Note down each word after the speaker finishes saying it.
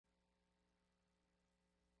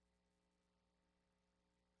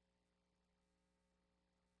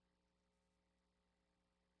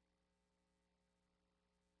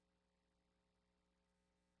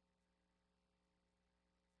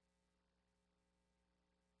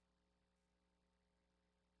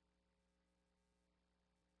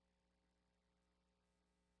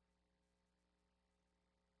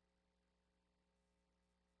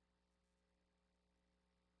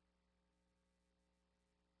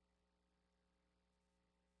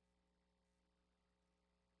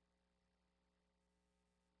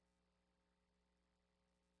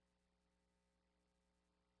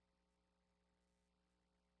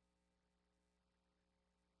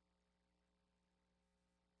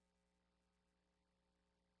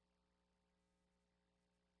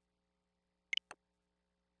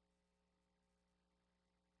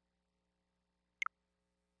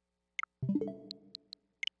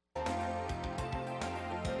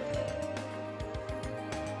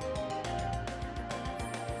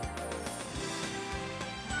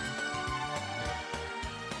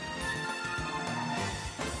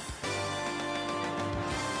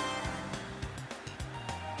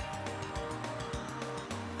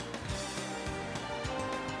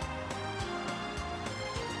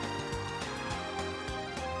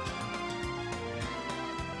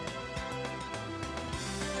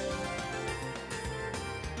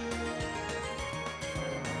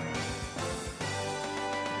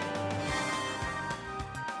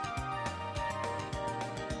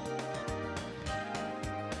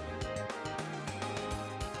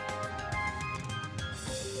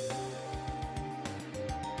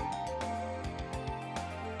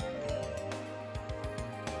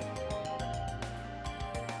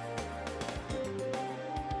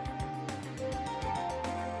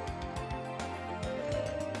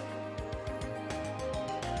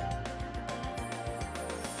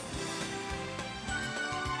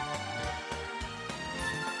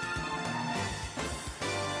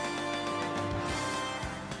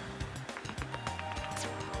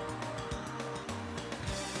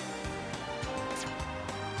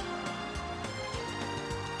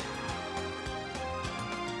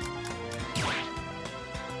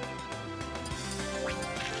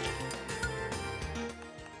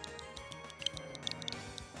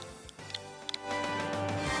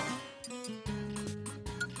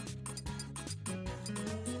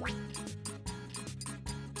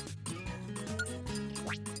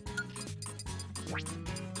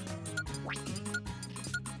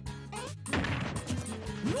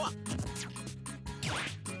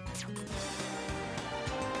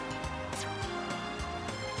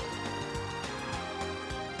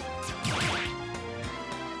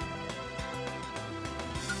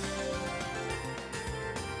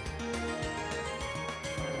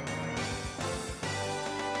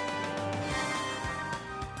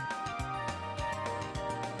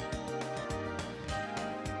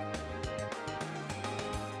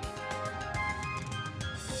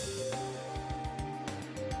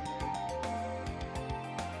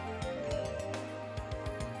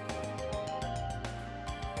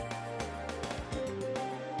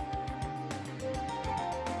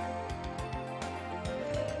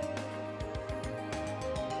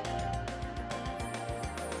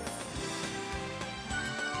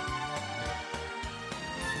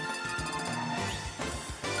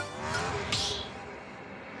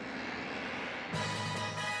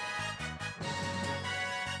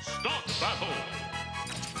Start battle!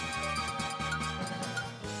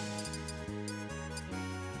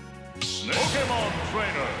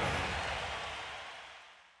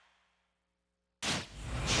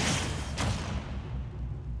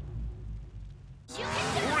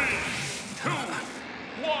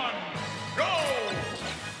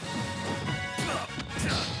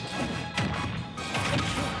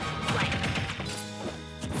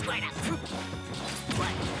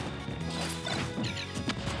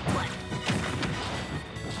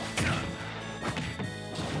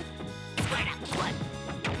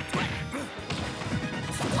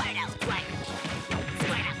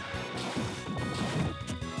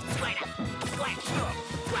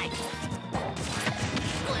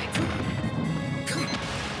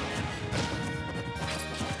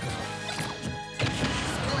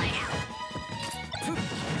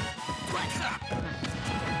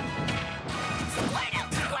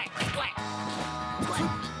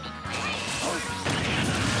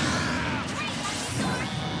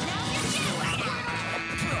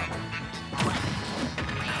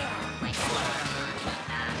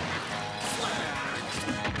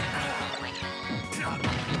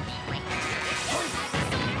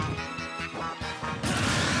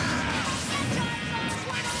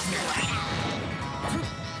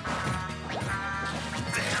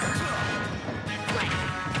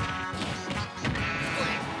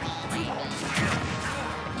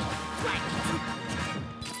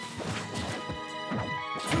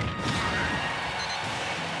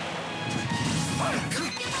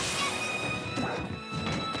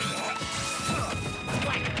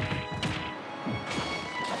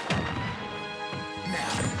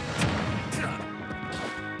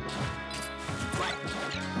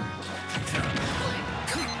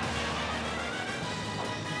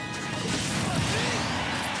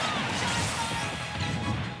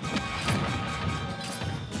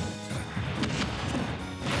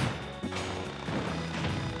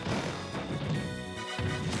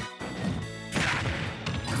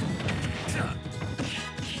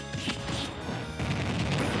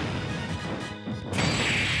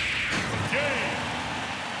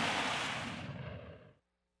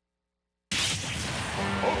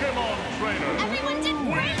 Pokemon Trainer! Everyone did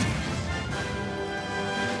great!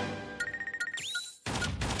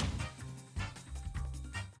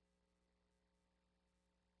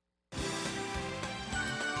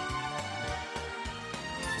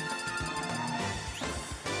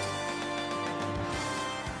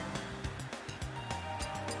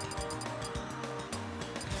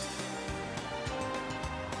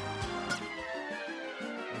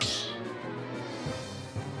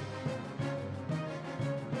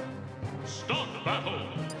 Start battle!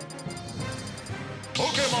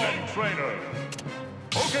 Pokemon Trainer!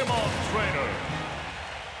 Pokemon Trainer!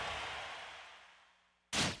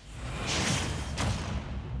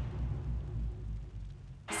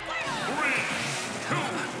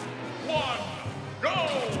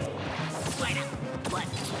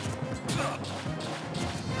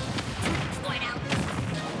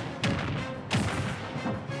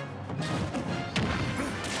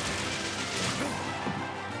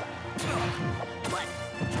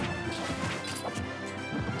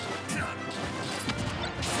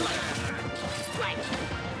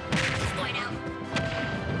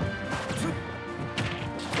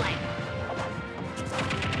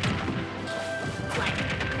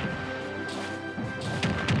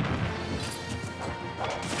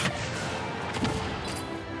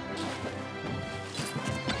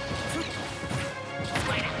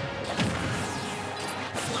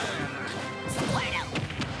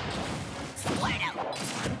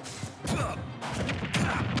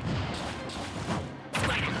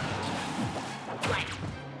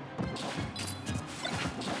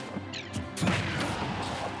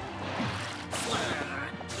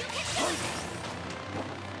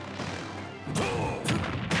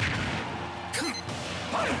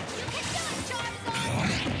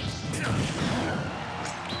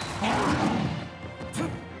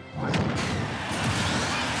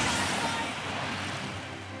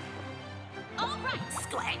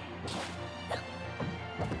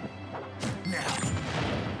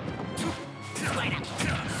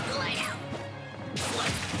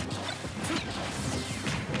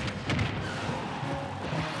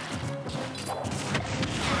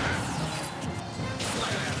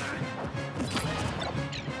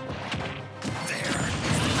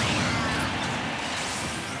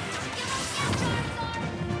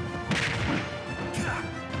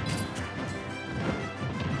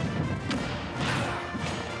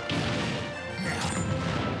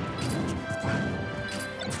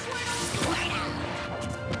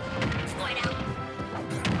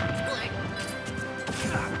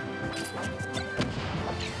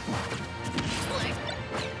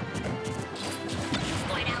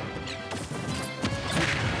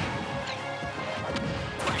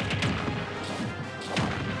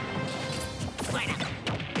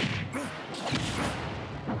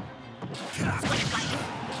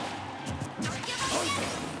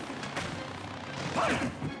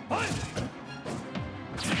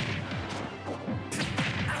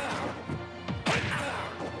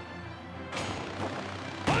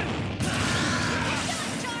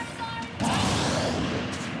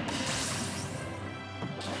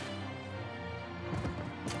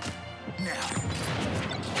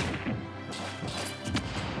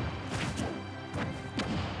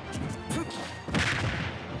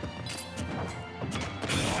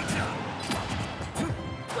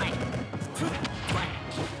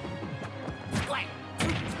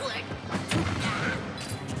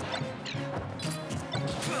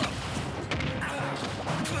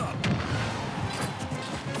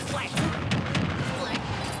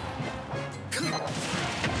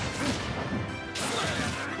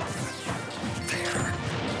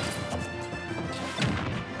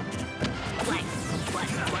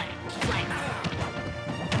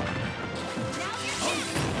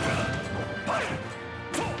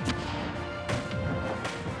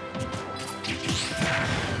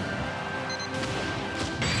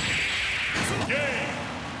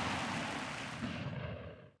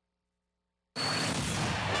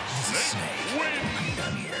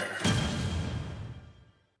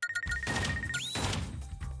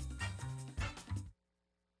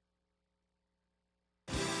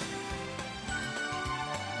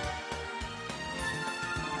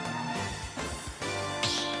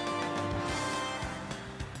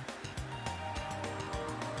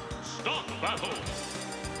 Start battle.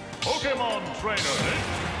 Pokemon Trainer.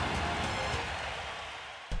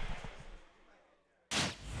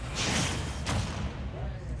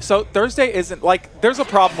 So Thursday isn't like, there's a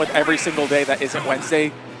problem with every single day that isn't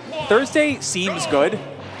Wednesday. Thursday seems good,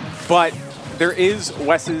 but there is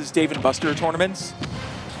Wes's Dave and Buster tournaments,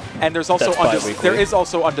 and there's also there is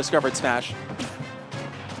also Undiscovered Smash,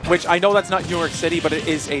 which I know that's not New York City, but it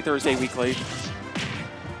is a Thursday weekly.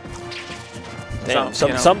 Damn, so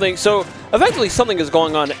effectively something is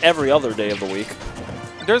going on every other day of the week.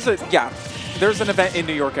 There's an event in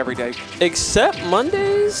New York every day. Except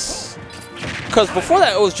Mondays? Because before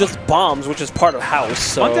that it was just Bombs, which is part of House.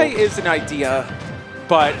 So. Monday is an idea,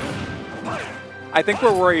 but I think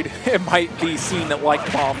we're worried it might be seen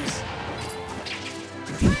like Bombs.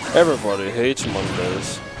 Everybody hates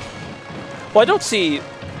Mondays. Well, I don't see...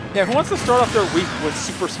 Yeah, who wants to start off their week with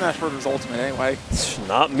Super Smash Bros. Ultimate anyway? It's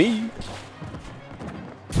not me.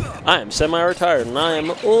 I am semi-retired and I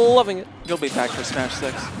am loving it. You'll be back for Smash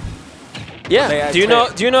 6. Yeah. Do you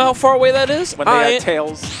know how far away that is? When they add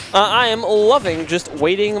Tails. I am loving just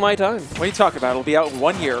waiting my time. What are you talking about? It'll be out in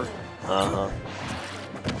 1 year. Uh-huh.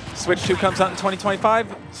 Switch 2 comes out in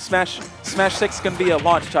 2025. Smash 6 is going to be a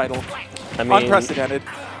launch title. I mean, unprecedented.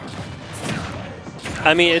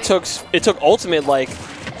 I mean, it took Ultimate like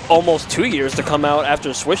almost 2 years to come out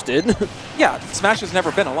after Switch did. Yeah, Smash has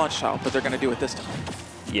never been a launch title, but they're going to do it this time.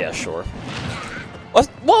 Yeah, sure.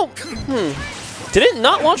 Well, Did it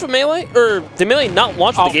not launch with Melee? Or did Melee not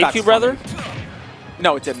launch with the GameCube, rather?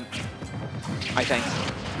 No, it didn't. I think.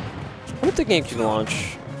 When did the GameCube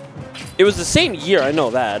launch? It was the same year, I know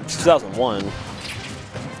that. 2001.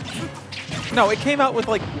 No, it came out with,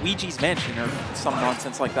 like, Luigi's Mansion or some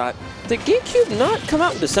nonsense like that. Did GameCube not come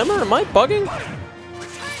out in December? Am I bugging?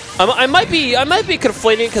 I might be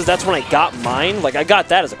conflating because that's when I got mine. Like, I got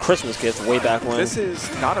that as a Christmas gift way back when. This is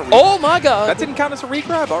not a regrab. Oh, my God. That didn't count as a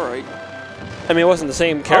regrab? All right. I mean, it wasn't the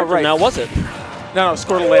same character now, was it? No,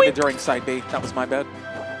 Squirtle landed during side B. That was my bad.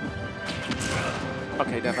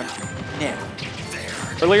 Okay, Devin. Yeah.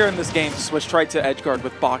 Earlier in this game, Switch tried to edgeguard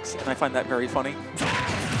with Box, and I find that very funny.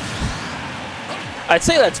 I'd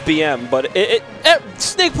say that's BM, but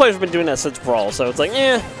Snake players have been doing that since Brawl, so it's like,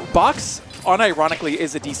 eh. Box, unironically,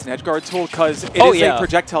 is a decent edgeguard tool because it is a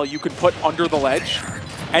projectile you can put under the ledge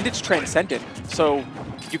And it's transcendent, so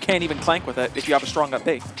you can't even clank with it if you have a strong up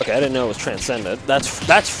B. Okay, I didn't know it was transcendent. That's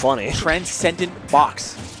funny. Transcendent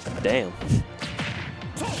box. Damn.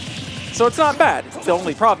 So it's not bad. The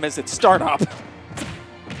only problem is it's startup.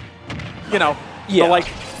 You know, Yeah. the like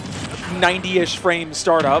 90-ish frame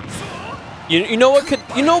startup. You know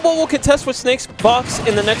what will contest with Snake's box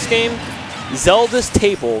in the next game? Zelda's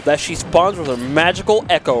table that she spawns with her magical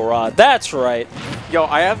Echo Rod. That's right. Yo,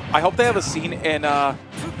 I hope they have a scene in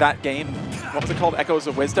that game. What was it called? Echoes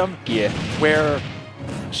of Wisdom? Yeah. Where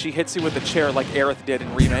she hits you with a chair like Aerith did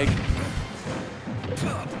in Remake.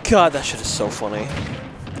 God, that shit is so funny.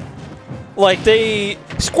 Like,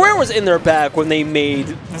 Square was in their bag when they made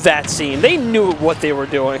that scene. They knew what they were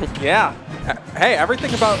doing. Yeah. Hey,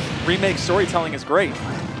 everything about Remake storytelling is great.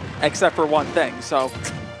 Except for one thing, so...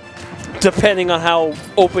 Depending on how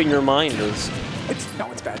open your mind is.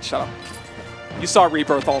 No, it's bad. Shut up. You saw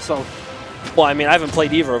Rebirth also. Well, I mean, I haven't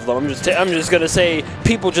played either of them. I'm just gonna say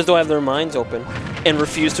people just don't have their minds open and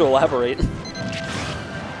refuse to elaborate.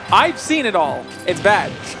 I've seen it all. It's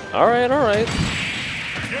bad. All right, all right.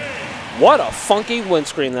 What a funky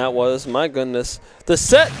windscreen that was. My goodness. The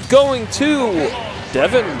set going to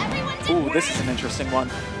Devin. Ooh, this is an interesting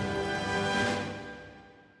one.